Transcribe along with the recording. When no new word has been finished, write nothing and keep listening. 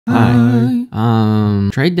Hi.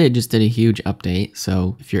 Trade Day just did a huge update,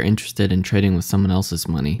 so if you're interested in trading with someone else's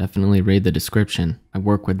money, definitely read the description. I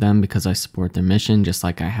work with them because I support their mission just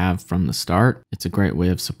like I have from the start. It's a great way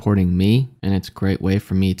of supporting me, and it's a great way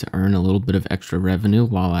for me to earn a little bit of extra revenue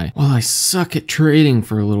while I suck at trading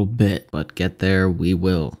for a little bit. But get there we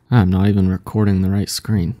will. I'm not even recording the right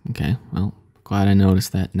screen. Okay, well, glad I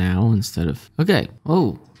noticed that now instead of... Okay,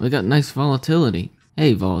 oh, we got nice volatility.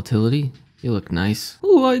 Hey, volatility. You look nice.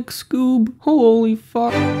 Like Scoob. Holy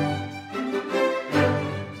fuck.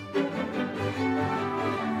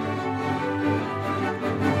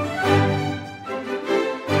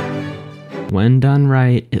 When done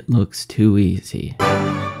right, it looks too easy.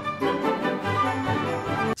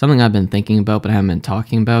 Something I've been thinking about but haven't been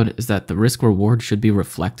talking about is that the risk reward should be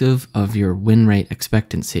reflective of your win rate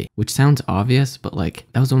expectancy, which sounds obvious, but like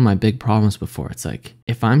that was one of my big problems before. It's like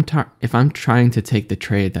if I'm trying to take the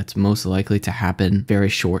trade that's most likely to happen very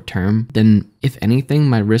short term, then if anything,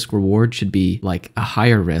 my risk reward should be like a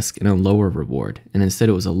higher risk and a lower reward. And instead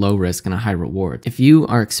it was a low risk and a high reward. If you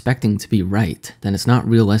are expecting to be right, then it's not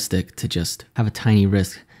realistic to just have a tiny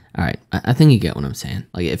risk. All right, I think you get what I'm saying.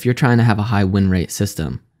 Like if you're trying to have a high win rate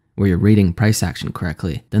system, where you're reading price action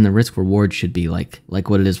correctly, then the risk reward should be like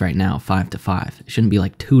what it is right now, 5 to 5. It shouldn't be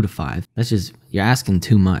like 2 to 5. That's just, you're asking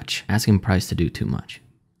too much, asking price to do too much.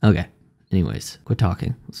 Okay, anyways, quit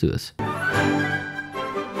talking, let's do this.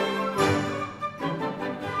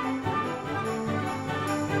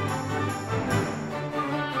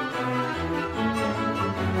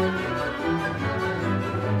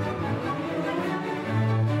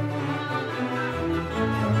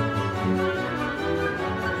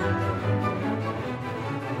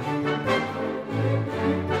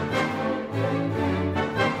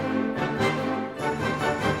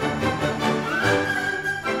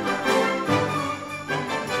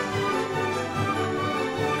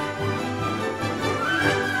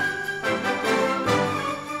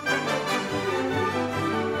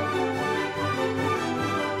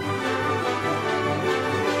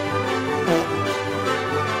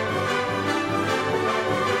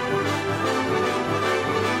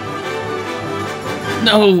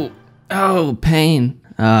 No! Oh, pain.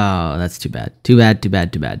 Oh, that's too bad. Too bad, too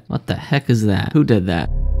bad, too bad. What the heck is that? Who did that?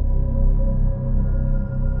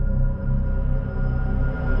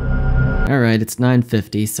 Alright, it's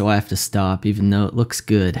 9:50, so I have to stop, even though it looks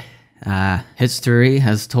good. History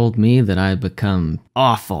has told me that I become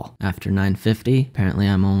awful after 9:50. Apparently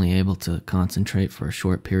I'm only able to concentrate for a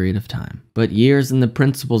short period of time. But years in the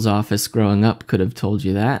principal's office growing up could have told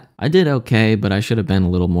you that. I did okay, but I should have been a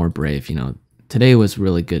little more brave, you know. Today was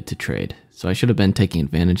really good to trade, so I should have been taking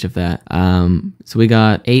advantage of that. So we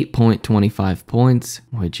got 8.25 points,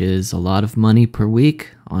 which is a lot of money per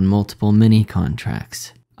week on multiple mini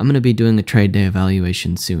contracts. I'm going to be doing a trade day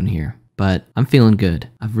evaluation soon here, but I'm feeling good.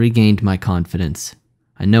 I've regained my confidence.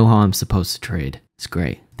 I know how I'm supposed to trade. It's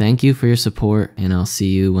great. Thank you for your support, and I'll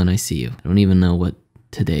see you when I see you. I don't even know what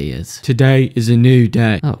today is. Today is a new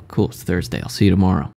day. Oh, cool. It's Thursday. I'll see you tomorrow.